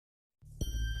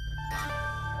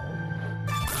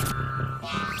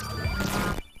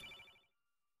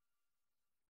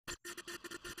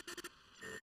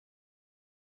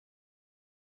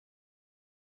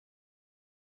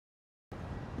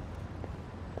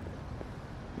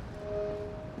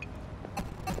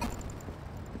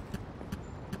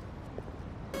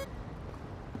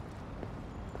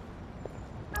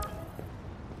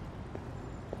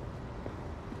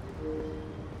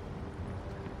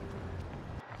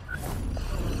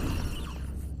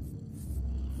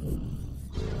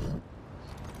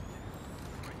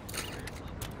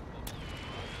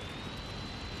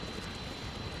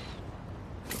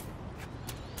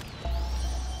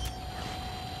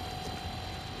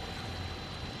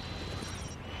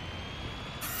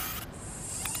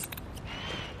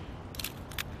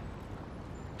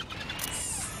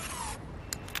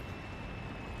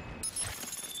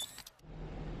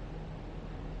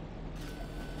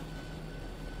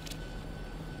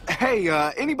Hey,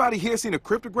 anybody here seen a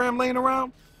cryptogram laying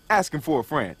around? Asking for a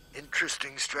friend.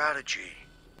 Interesting strategy.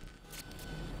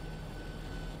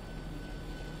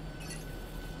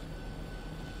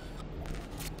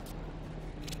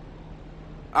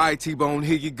 All right, T-Bone,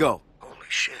 here you go. Holy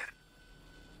shit.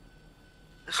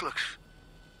 This looks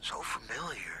so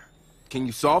familiar. Can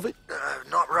you solve it?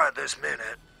 Not right this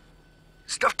minute.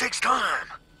 Stuff takes time.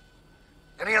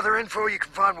 Any other info you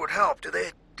can find would help. Do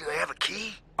they have a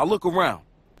key? I'll look around.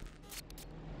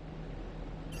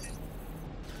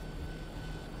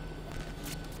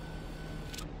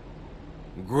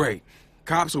 Great.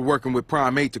 Cops are working with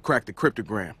Prime 8 to crack the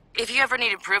cryptogram. If you ever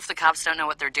needed proof the cops don't know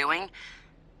what they're doing,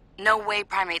 no way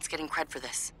Prime 8's getting cred for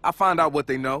this. I'll find out what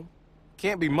they know.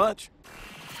 Can't be much.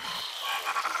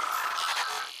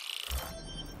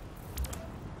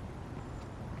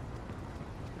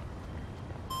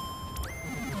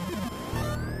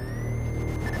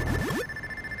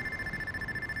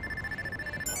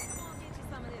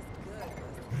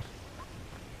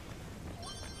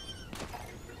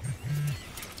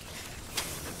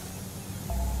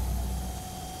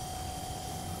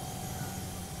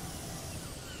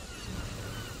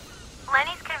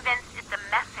 Lenny's convinced it's a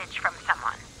message from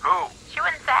someone. Who? She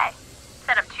wouldn't say.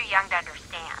 Said I'm too young to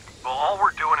understand. Well, all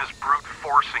we're doing is brute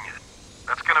forcing it.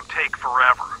 That's gonna take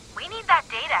forever. We need that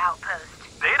data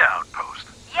outpost. Data outpost?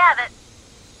 Yeah, that...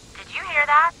 Did you hear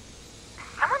that?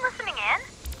 Is someone listening in?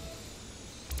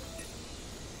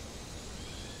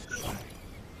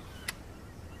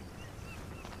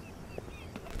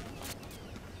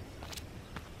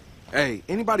 Hey,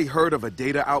 anybody heard of a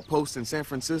data outpost in San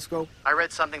Francisco? I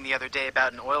read something the other day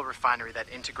about an oil refinery that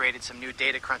integrated some new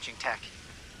data crunching tech.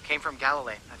 Came from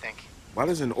Galilee, I think. Why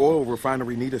does an oil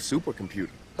refinery need a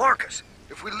supercomputer? Marcus,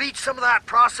 if we leech some of that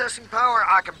processing power,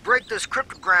 I can break this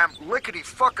cryptogram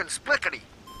lickety-fucking-splickety.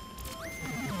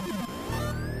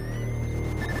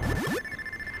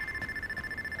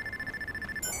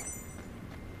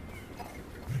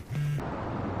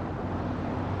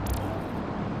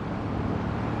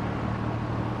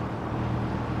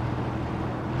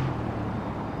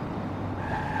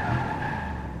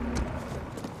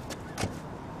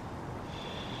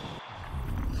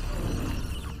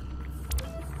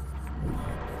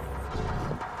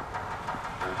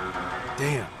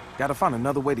 Damn, gotta find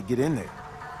another way to get in there.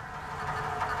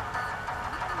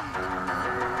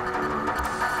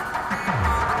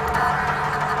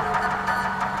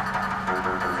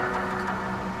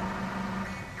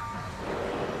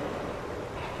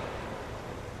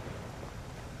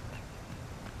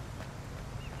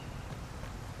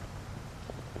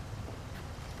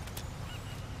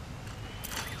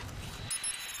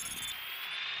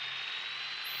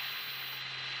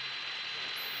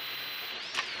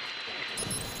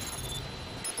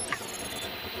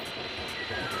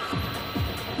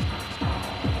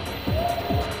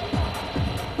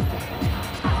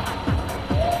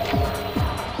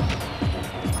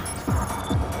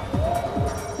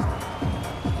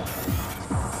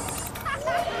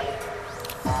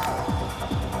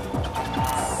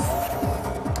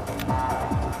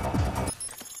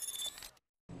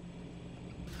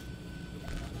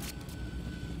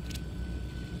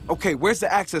 Okay, where's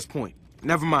the access point?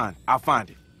 Never mind, I'll find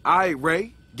it. All right,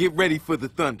 Ray, get ready for the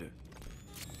thunder.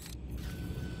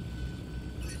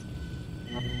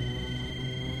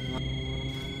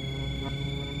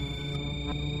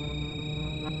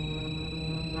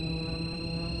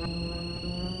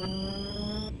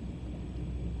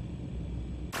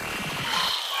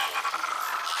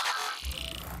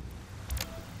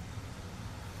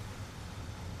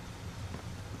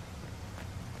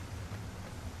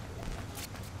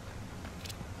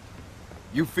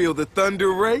 You feel the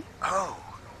thunder, Ray? Oh,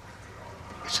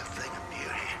 it's a thing of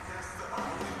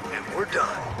beauty. And we're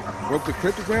done. Broke the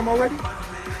cryptogram already?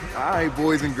 All right,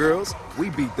 boys and girls, we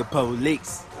beat the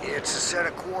police. It's a set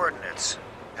of coordinates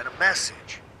and a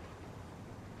message.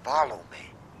 Follow me.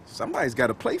 Somebody's got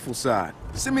a playful side.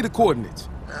 Send me the coordinates.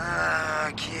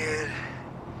 Kid.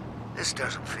 This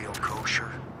doesn't feel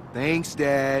kosher. Thanks,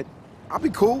 Dad. I'll be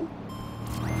cool.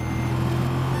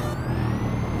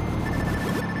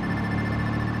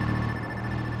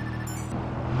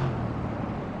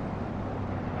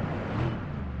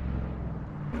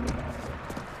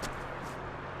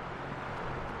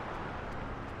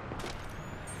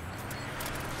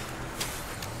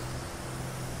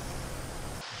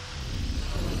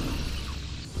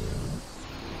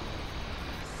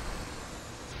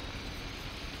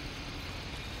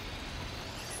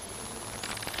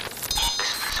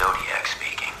 Zodiac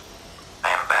speaking. I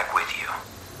am back with you.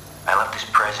 I left this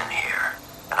present here,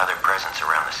 and other presents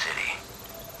around the city.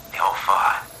 They all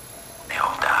fought. They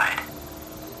all died.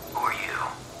 Who are you?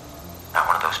 Not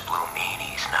one of those blue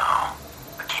meanies, no.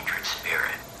 A kindred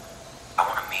spirit. I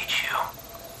want to meet you.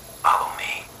 Follow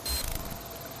me.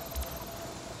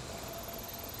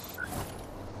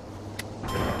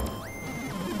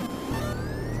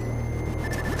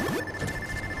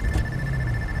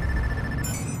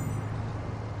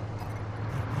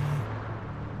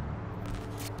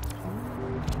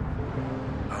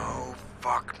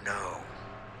 Fuck no.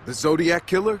 The Zodiac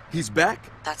Killer? He's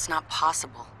back? That's not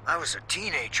possible. I was a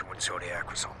teenager when Zodiac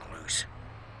was on the loose.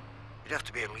 He'd have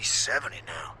to be at least 70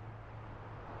 now.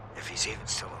 If he's even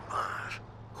still alive.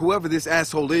 Whoever this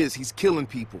asshole is, he's killing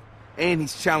people. And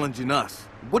he's challenging us.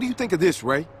 What do you think of this,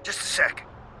 Ray? Just a sec.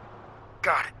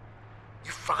 Got it.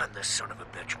 You find this son of a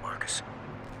bitch, Marcus.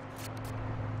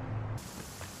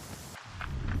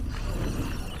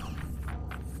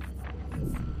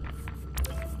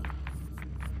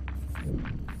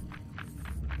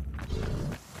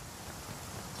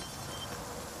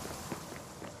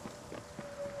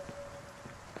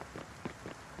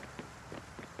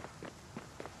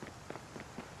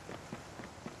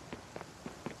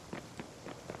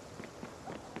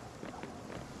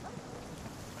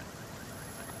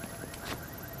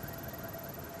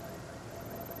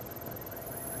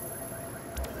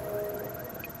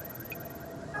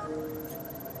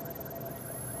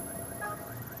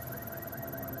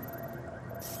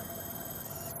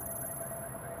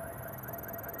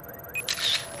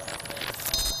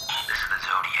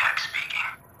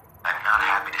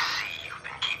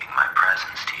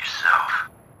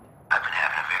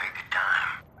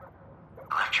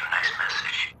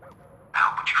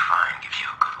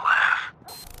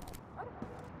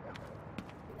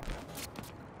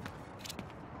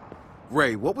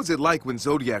 Ray, what was it like when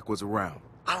Zodiac was around?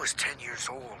 I was 10 years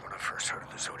old when I first heard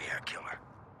of the Zodiac Killer.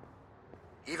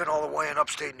 Even all the way in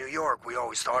upstate New York, we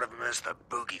always thought of him as the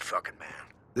boogie fucking man.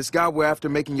 This guy we're after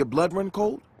making your blood run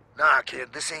cold? Nah,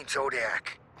 kid, this ain't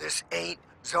Zodiac. This ain't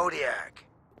Zodiac.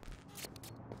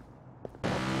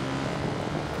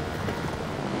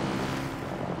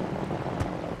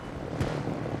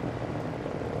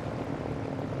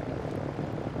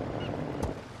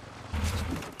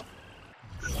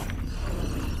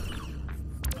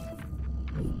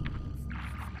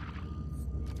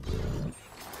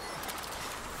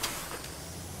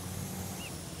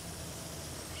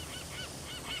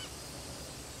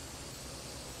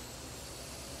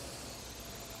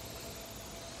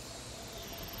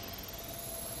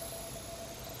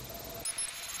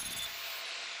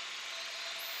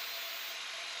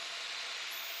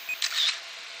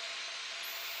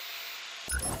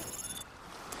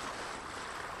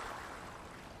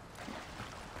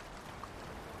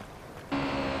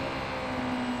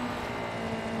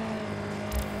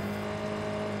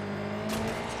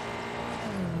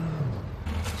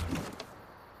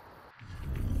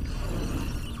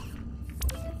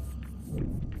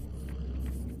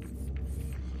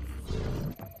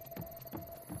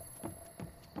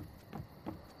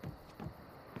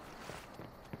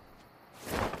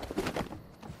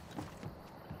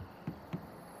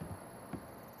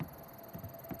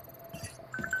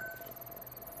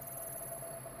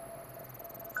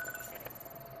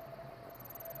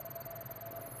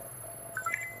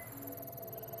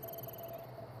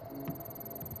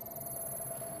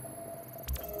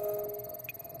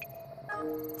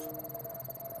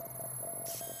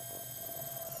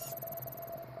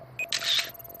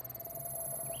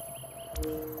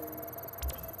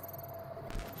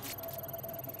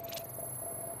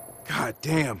 God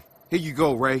damn. Here you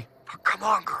go, Ray. Oh, come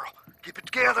on, girl. Keep it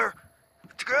together.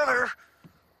 Keep it together.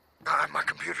 My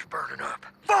computer's burning up.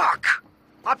 Fuck!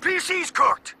 My PC's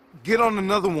cooked! Get on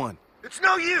another one. It's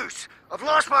no use. I've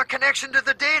lost my connection to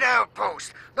the data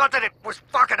outpost. Not that it was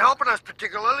fucking helping us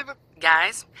particularly, but...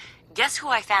 Guys, guess who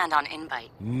I found on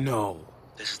Invite? No.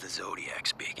 This is the Zodiac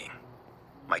speaking.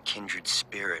 My kindred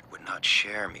spirit would not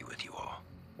share me with you all.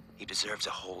 He deserves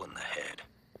a hole in the head.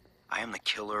 I am the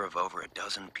killer of over a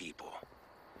dozen people.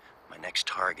 My next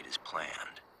target is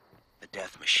planned. The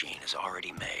death machine is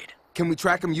already made. Can we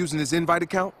track him using his invite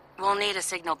account? We'll need a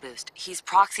signal boost. He's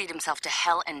proxied himself to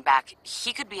hell and back.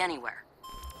 He could be anywhere.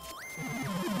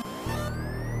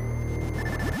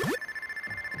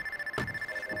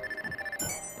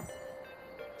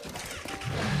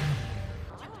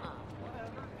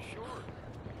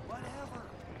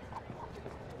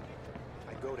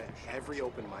 I go to every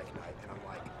open mic night and I'm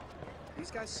like,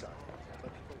 these guys suck.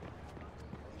 Let people...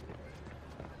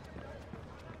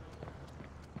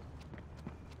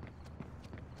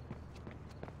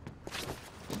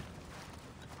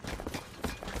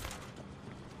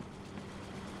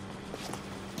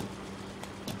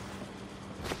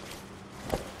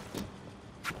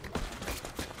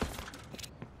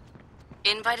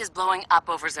 Invite is blowing up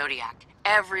over Zodiac.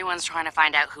 Everyone's trying to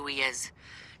find out who he is.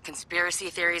 Conspiracy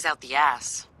theories out the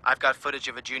ass. I've got footage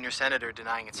of a junior senator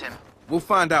denying it's him. We'll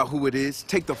find out who it is.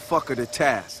 Take the fucker to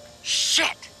task.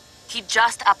 Shit! He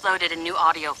just uploaded a new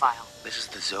audio file. This is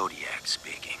the Zodiac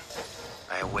speaking.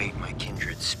 I await my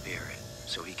kindred spirit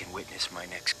so he can witness my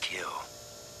next kill.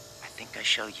 I think I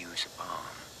shall use a bomb.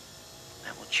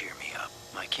 That will cheer me up.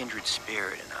 My kindred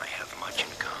spirit and I have much in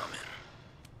common.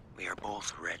 We are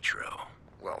both retro.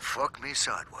 Well, fuck me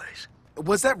sideways.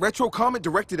 Was that retro comment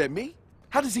directed at me?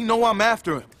 How does he know I'm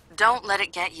after him? Don't let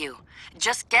it get you.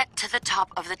 Just get to the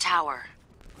top of the tower.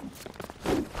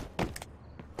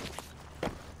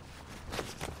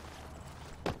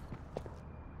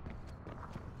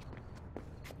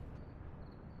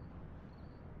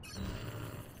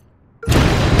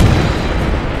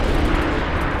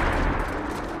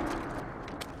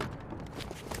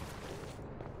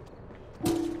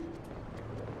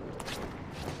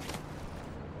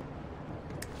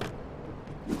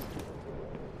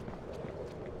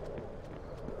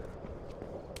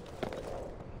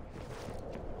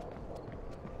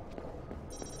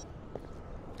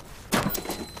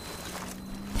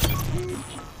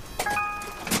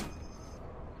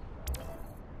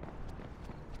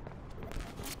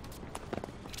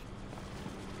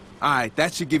 Alright,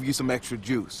 that should give you some extra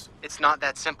juice. It's not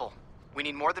that simple. We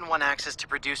need more than one access to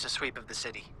produce a sweep of the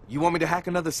city. You want me to hack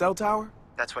another cell tower?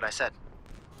 That's what I said.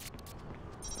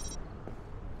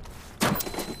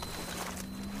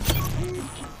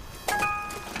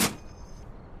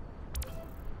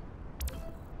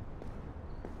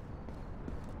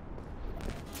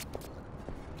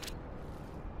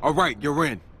 Alright, you're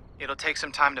in. It'll take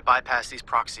some time to bypass these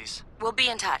proxies. We'll be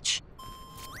in touch.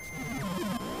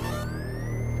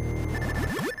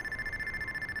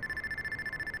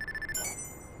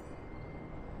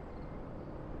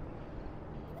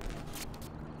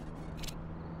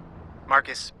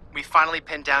 Marcus, we finally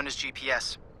pinned down his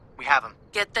GPS. We have him.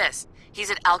 Get this. He's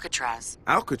at Alcatraz.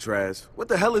 Alcatraz? What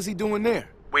the hell is he doing there?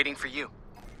 Waiting for you.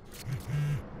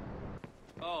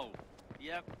 Oh,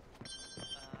 yep.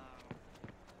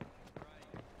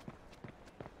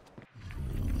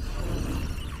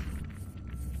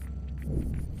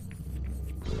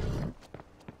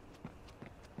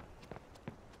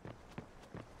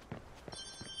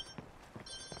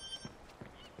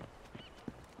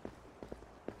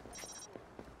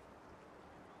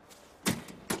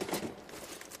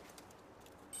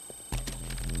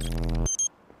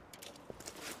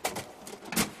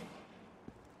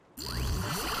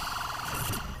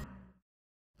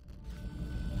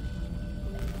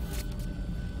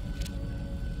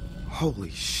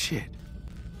 Holy shit.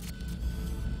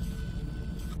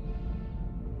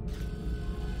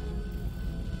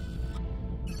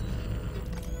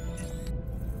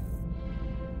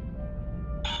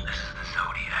 This is the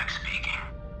Zodiac speaking.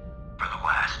 For the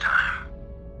last time,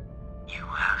 you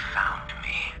have found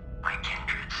me, my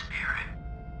kindred spirit.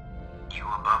 You,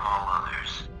 above all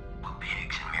others, little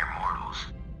pigs and mere mortals,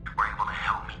 were able to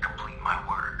help me complete my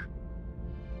work.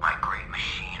 My great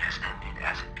machine has ended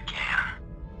as it began.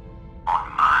 On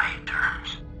my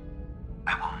terms.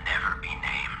 I will never be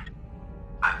named.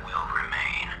 I will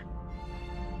remain.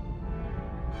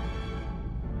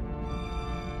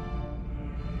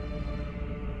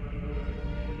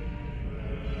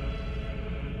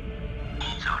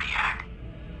 Zodiac.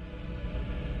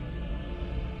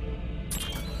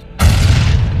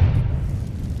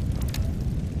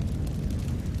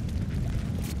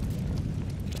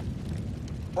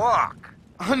 Fuck.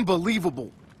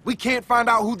 Unbelievable. We can't find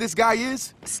out who this guy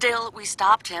is? Still, we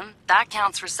stopped him. That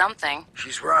counts for something.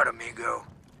 She's right, amigo.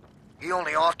 He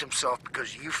only offed himself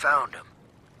because you found him.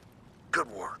 Good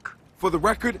work. For the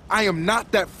record, I am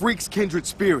not that freak's kindred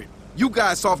spirit. You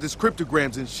guys solved his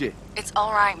cryptograms and shit. It's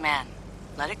all right, man.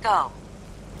 Let it go.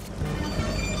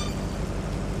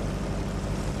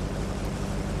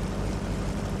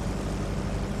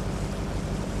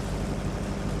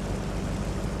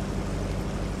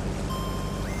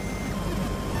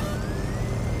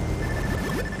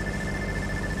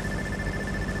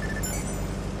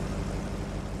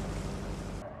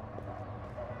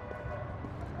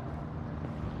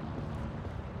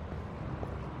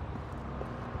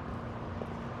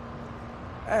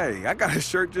 Hey, I got a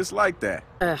shirt just like that.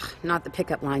 Ugh, not the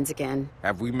pickup lines again.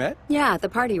 Have we met? Yeah, at the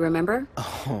party, remember?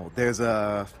 Oh, there's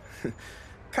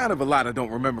kind of a lot I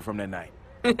don't remember from that night.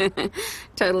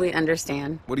 Totally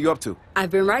understand. What are you up to?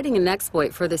 I've been writing an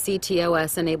exploit for the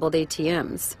CTOS-enabled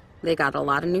ATMs. They got a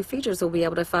lot of new features we'll be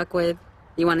able to fuck with.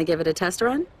 You want to give it a test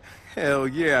run? Hell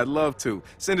yeah, I'd love to.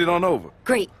 Send it on over.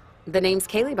 Great. The name's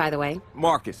Kaylee, by the way.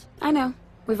 Marcus. I know.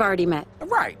 We've already met.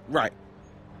 Right.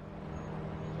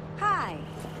 Hi.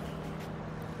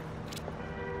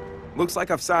 Looks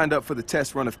like I've signed up for the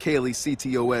test run of Kaylee's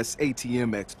CTOS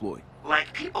ATM exploit.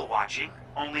 Like people watching,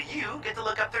 only you get to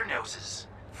look up their noses.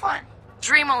 Fun.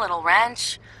 Dream a little,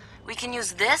 Wrench. We can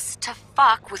use this to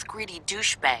fuck with greedy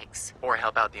douchebags. Or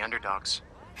help out the underdogs.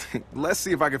 Let's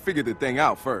see if I can figure the thing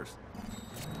out first.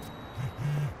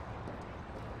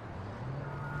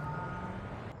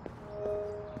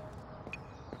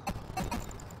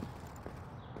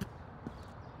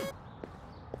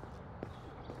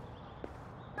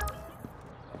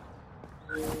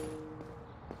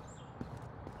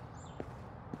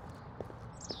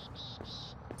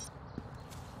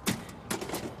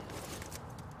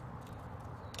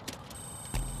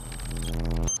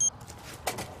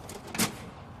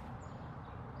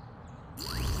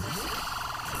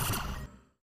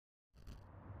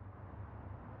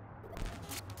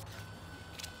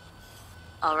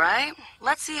 All right,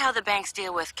 let's see how the banks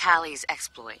deal with Callie's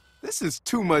exploit. This is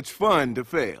too much fun to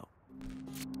fail.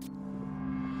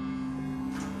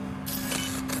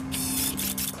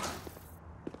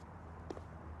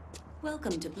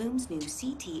 Welcome to Bloom's new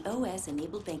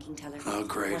CTOS-enabled banking teller. Oh,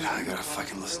 great. I gotta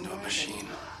fucking listen to a machine.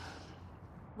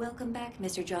 Welcome back,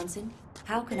 Mr. Johnson.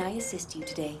 How can I assist you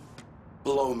today?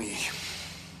 Blow me.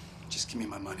 Just give me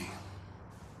my money.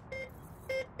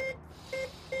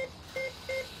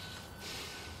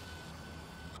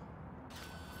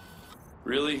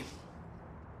 Really?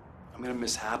 I'm gonna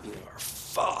miss Happy Hour.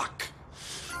 Fuck.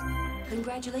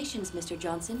 Congratulations, Mr.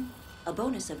 Johnson. A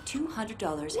bonus of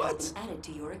 $200 has been added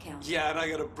to your account. Yeah, and I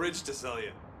got a bridge to sell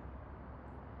you.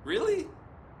 Really?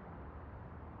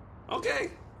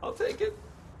 Okay, I'll take it.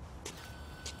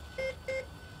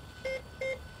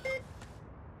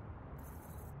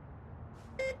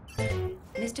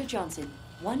 Mr. Johnson,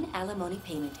 one alimony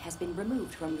payment has been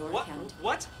removed from your account.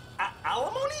 What?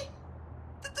 Alimony?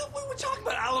 We're talking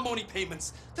about alimony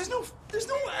payments. There's no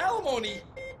alimony.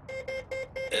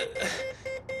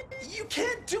 You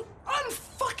can't do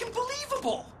unfucking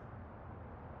believable.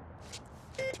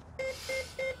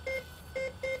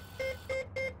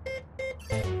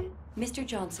 Mr.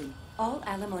 Johnson, all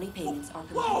alimony payments are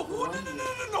complete. Whoa!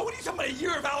 No! What are you talking about? A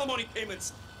year of alimony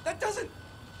payments? That doesn't.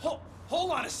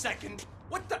 Hold on a second.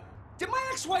 What the? Did my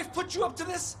ex-wife put you up to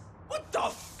this? What the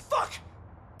fuck?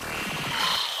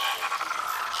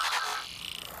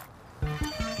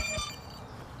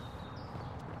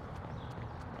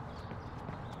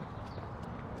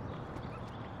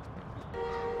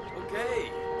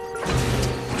 Okay.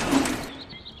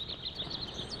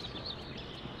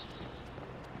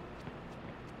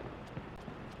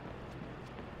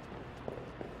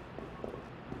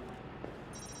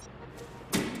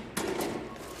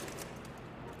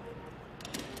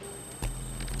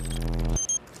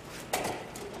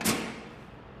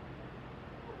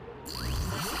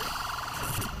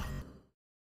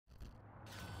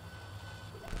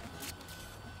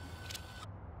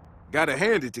 Gotta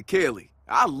hand it to Kaylee.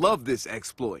 I love this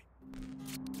exploit.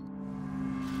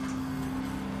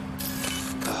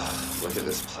 Look at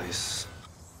this place.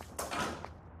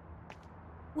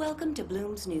 Welcome to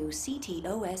Bloom's new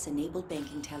CTOS-enabled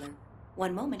banking teller.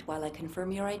 One moment while I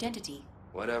confirm your identity.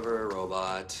 Whatever,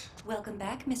 robot. Welcome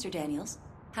back, Mr. Daniels.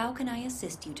 How can I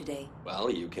assist you today? Well,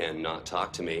 you can not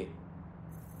talk to me.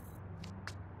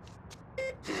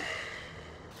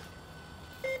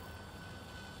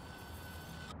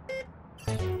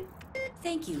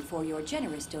 Thank you for your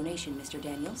generous donation, Mr.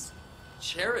 Daniels.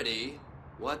 Charity?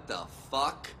 What the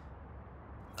fuck?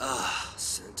 Ugh,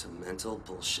 sentimental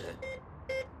bullshit.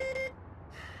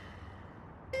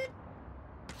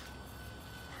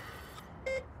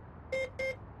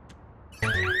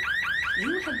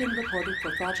 You have been reported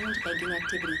for fraudulent banking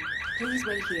activity. Please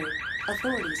wait here.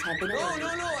 Authorities have been alerted.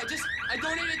 No, I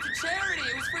donated to charity.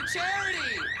 It was for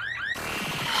charity.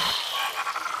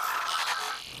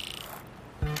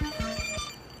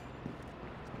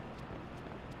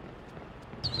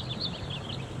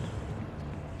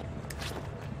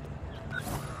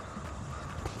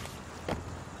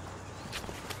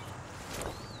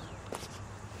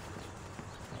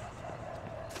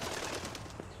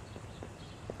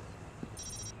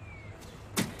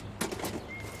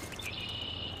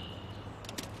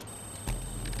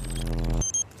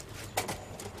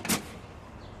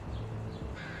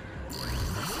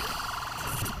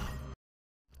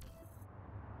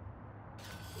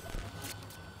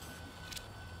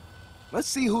 Let's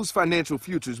see whose financial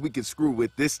futures we can screw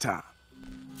with this time.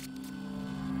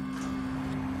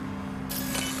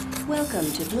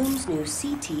 Welcome to Bloom's new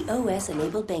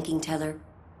CTOS-enabled banking teller.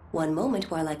 One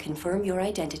moment while I confirm your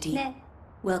identity. 네.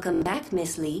 Welcome back,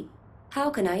 Miss Lee.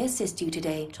 How can I assist you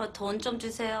today? 저 돈 좀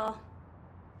주세요.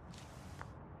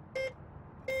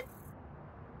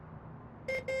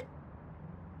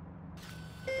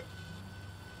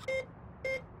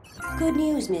 Good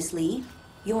news, Miss Lee.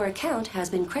 Your account has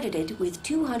been credited with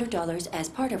 $200 as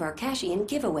part of our cash-in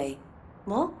giveaway.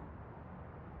 뭐?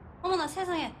 어머나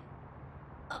세상에.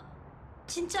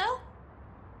 진짜요?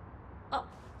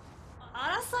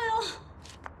 알았어요.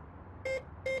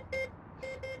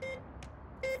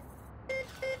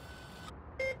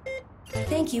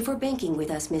 Thank you for banking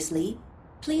with us, Miss Lee.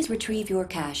 Please retrieve your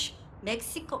cash.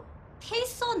 멕시코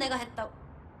페이소 내가 했다고.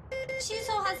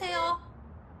 취소하세요.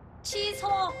 취소.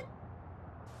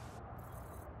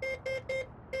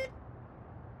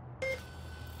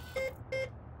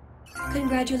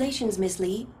 Congratulations, Miss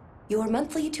Lee. Your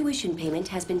monthly tuition payment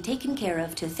has been taken care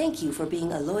of to thank you for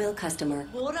being a loyal customer.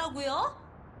 뭐라고요?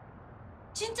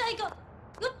 진짜 이거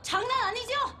장난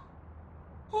아니죠?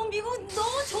 미국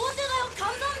너무 좋은 데 가요.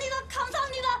 감사합니다.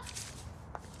 감사합니다.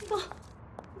 이거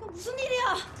무슨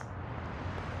일이야?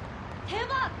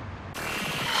 대박!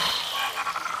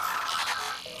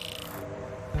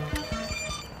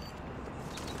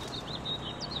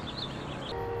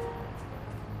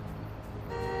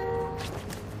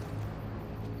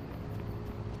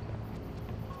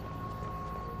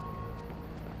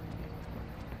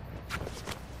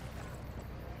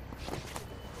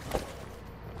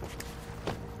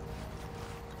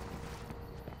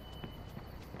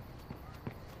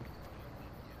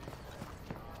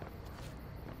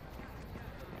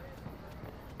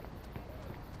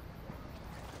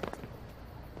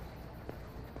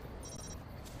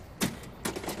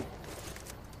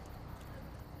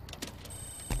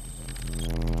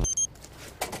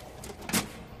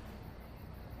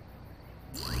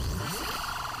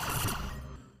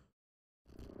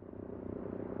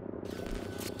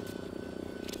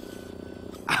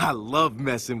 I love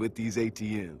messing with these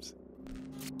ATMs.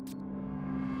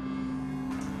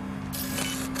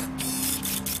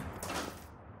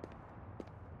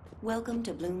 Welcome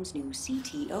to Bloom's new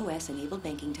CTOS-enabled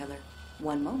banking teller.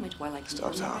 One moment while I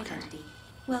confirm your identity.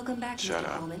 Welcome back, Shut Mr.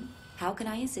 up. Coleman. How can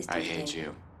I assist you I today? hate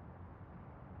you.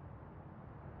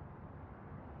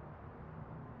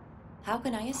 How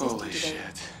can I assist Holy you today?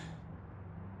 shit.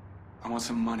 I want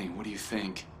some money. What do you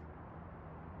think?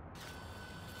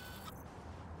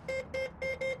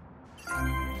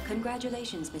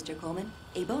 Congratulations, Mr. Coleman.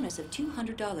 A bonus of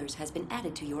 $200 has been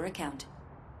added to your account.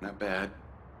 Not bad.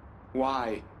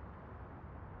 Why?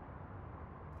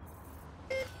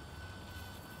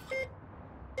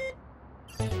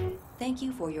 Thank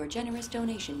you for your generous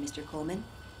donation, Mr. Coleman.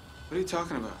 What are you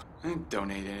talking about? I didn't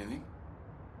donate anything.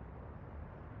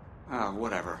 Ah,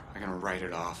 whatever. I'm gonna write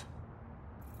it off.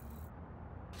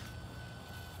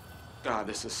 God,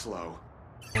 this is slow.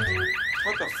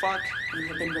 What the fuck? You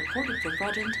have been reported for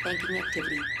fraudulent banking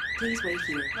activity. Please wait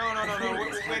here. No.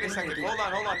 Authorities have Wait a been second. alerted.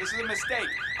 Hold on. This is a mistake.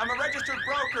 I'm a registered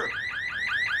broker.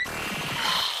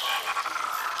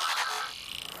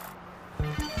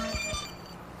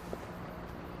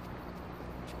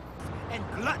 And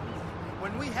gluttony,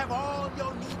 when we have all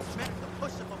your needs met at the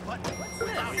push of a button,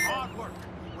 without hard work,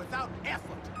 without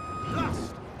effort,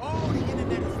 lust, all the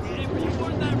internet is there. Hey, you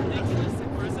weren't that ridiculous in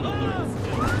personal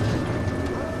words.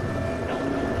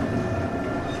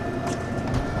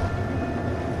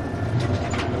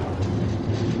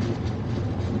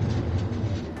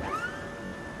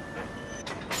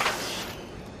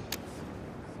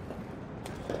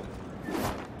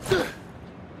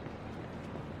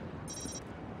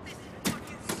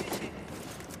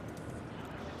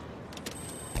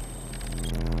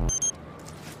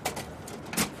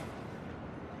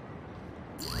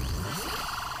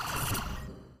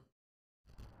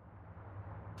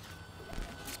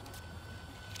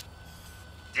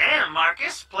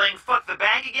 Marcus, playing Fuck the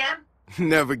Bank again?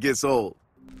 Never gets old.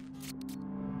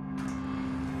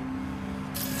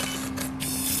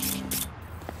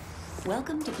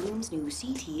 Welcome to Bloom's new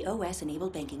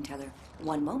CTOS-enabled banking teller.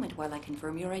 One moment while I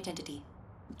confirm your identity.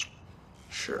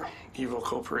 Sure. Evil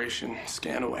corporation.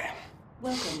 Scan away.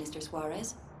 Welcome, Mr.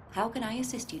 Suarez. How can I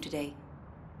assist you today?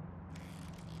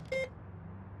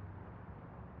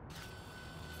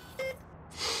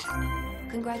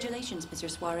 Congratulations, Mr.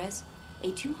 Suarez.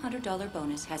 A $200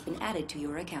 bonus has been added to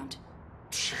your account.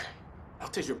 Sure. I'll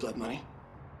take your blood money.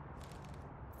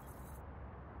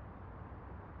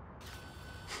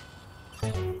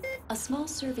 A small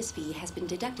service fee has been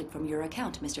deducted from your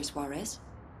account, Mr. Suarez.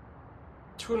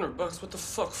 $200? What the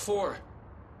fuck for?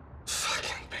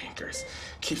 Fucking bankers.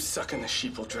 Keep sucking the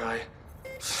sheeple dry.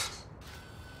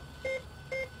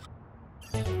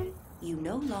 You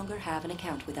no longer have an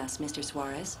account with us, Mr.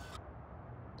 Suarez.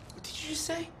 What did you just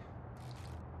say?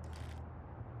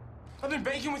 I've been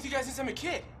banking with you guys since I'm a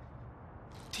kid.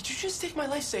 Did you just take my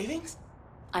life savings?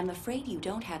 I'm afraid you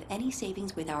don't have any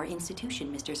savings with our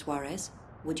institution, Mr. Suarez.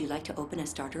 Would you like to open a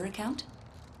starter account?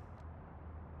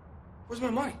 Where's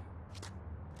my money?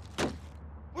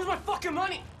 Where's my fucking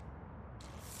money?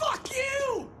 Fuck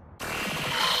you!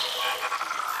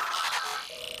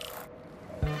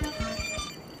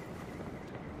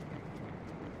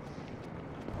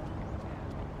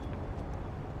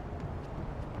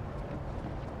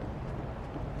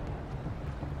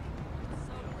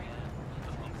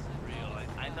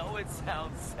 I know it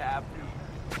sounds sappy,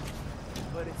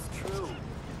 but it's true.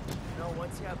 You know,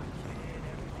 once you have a kid,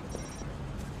 everything.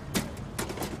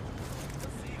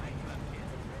 Let's see how you have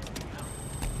kids.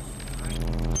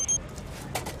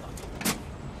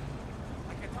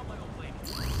 I can tell my old lady.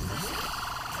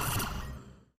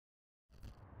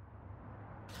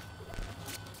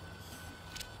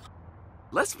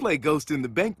 Let's play Ghost in the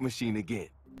Bank Machine again.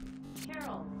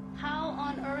 Carol, how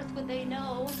on earth would they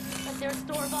know that they're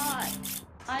store-bought?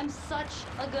 I'm such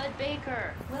a good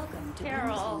baker. Welcome to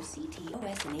Carol. Bloom's new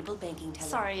CTOS-enabled banking teller.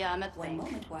 Sorry, I'm at the One bank.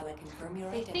 moment while I confirm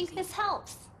your They identity. think this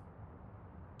helps.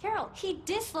 Carol, he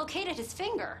dislocated his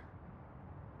finger.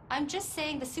 I'm just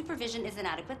saying the supervision is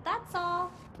inadequate, that's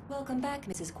all. Welcome back,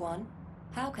 Mrs. Kwan.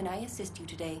 How can I assist you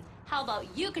today? How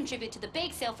about you contribute to the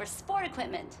bake sale for sport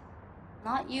equipment?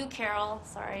 Not you, Carol.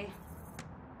 Sorry.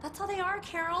 That's how they are,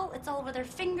 Carol. It's all over their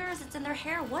fingers, it's in their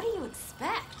hair. What do you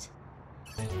expect?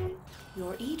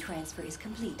 Your e-transfer is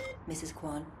complete, Mrs.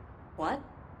 Kwan. What?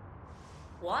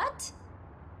 What?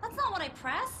 That's not what I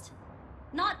pressed.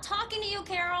 Not talking to you,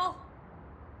 Carol.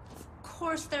 Of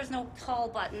course there's no call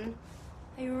button.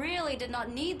 I really did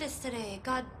not need this today.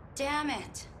 God damn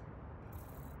it.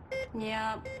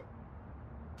 Yeah.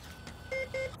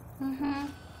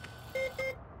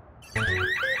 What's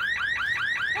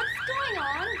going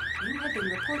on? You have been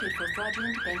reported for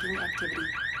fraudulent banking activity.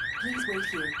 Please wait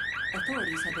here.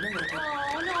 Authorities have been alerted. Oh,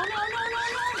 no, no, no, no, no!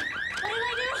 What did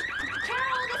I do?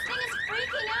 Carol, this thing is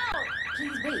freaking out!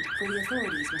 Please wait for the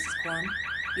authorities, Mrs. Kwan.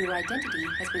 Your identity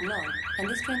has been logged, and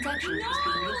this transaction is being No,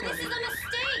 recorded. this is a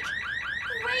mistake!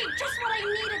 Great, just what I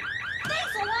needed.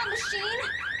 Thanks a lot, machine!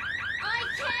 I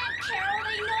can't, Carol,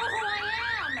 they know who I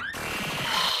am!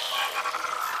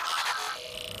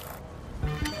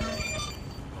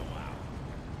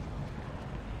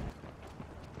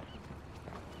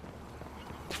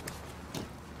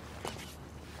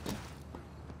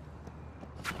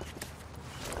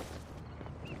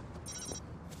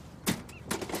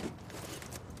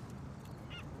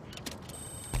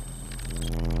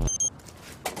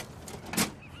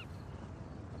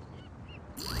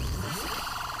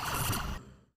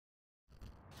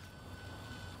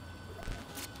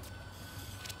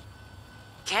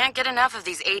 Can't get enough of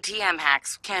these ATM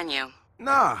hacks, can you?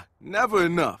 Nah, never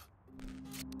enough.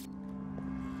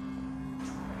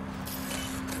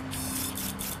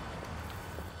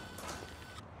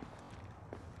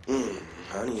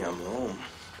 Honey, I'm home.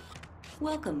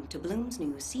 Welcome to Bloom's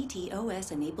new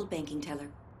CTOS-enabled banking teller.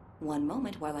 One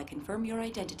moment while I confirm your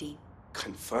identity.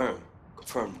 Confirm?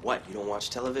 Confirm what? You don't watch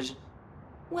television?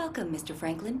 Welcome, Mr.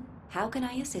 Franklin. How can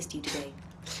I assist you today?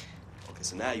 Okay,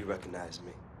 so now you recognize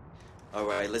me. All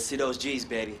right, let's see those G's,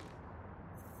 baby.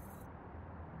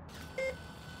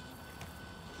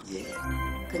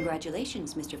 Yeah.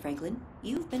 Congratulations, Mr. Franklin.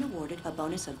 You've been awarded a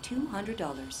bonus of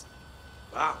 $200.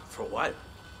 Wow, for what?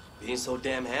 Being so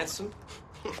damn handsome?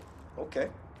 Okay.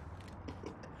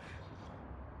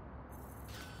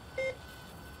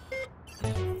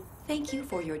 Thank you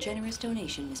for your generous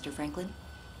donation, Mr. Franklin.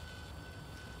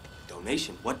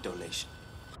 Donation? What donation?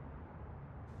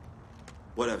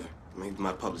 Whatever. Maybe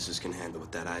my publicist can handle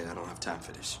with that. I don't have time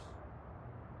for this.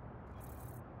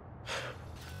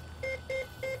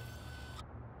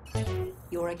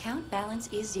 account balance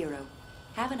is 0.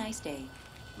 Have a nice day.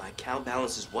 My account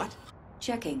balance is what?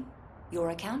 Checking. Your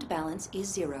account balance is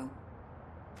 0.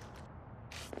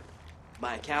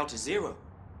 My account is 0.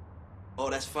 Oh,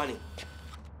 that's funny.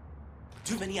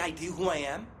 Do you have any idea who I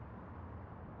am?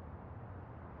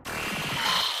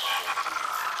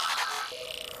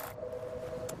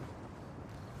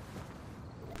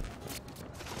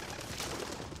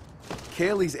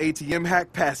 Kaylee's ATM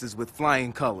hack passes with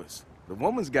flying colors. The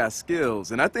woman's got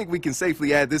skills, and I think we can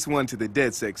safely add this one to the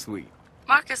DedSec suite.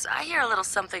 Marcus, I hear a little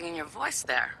something in your voice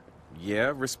there.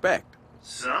 Yeah, respect.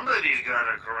 Somebody's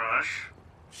got a crush.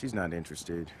 She's not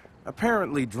interested.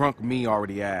 Apparently, drunk me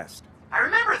already asked. I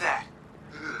remember that.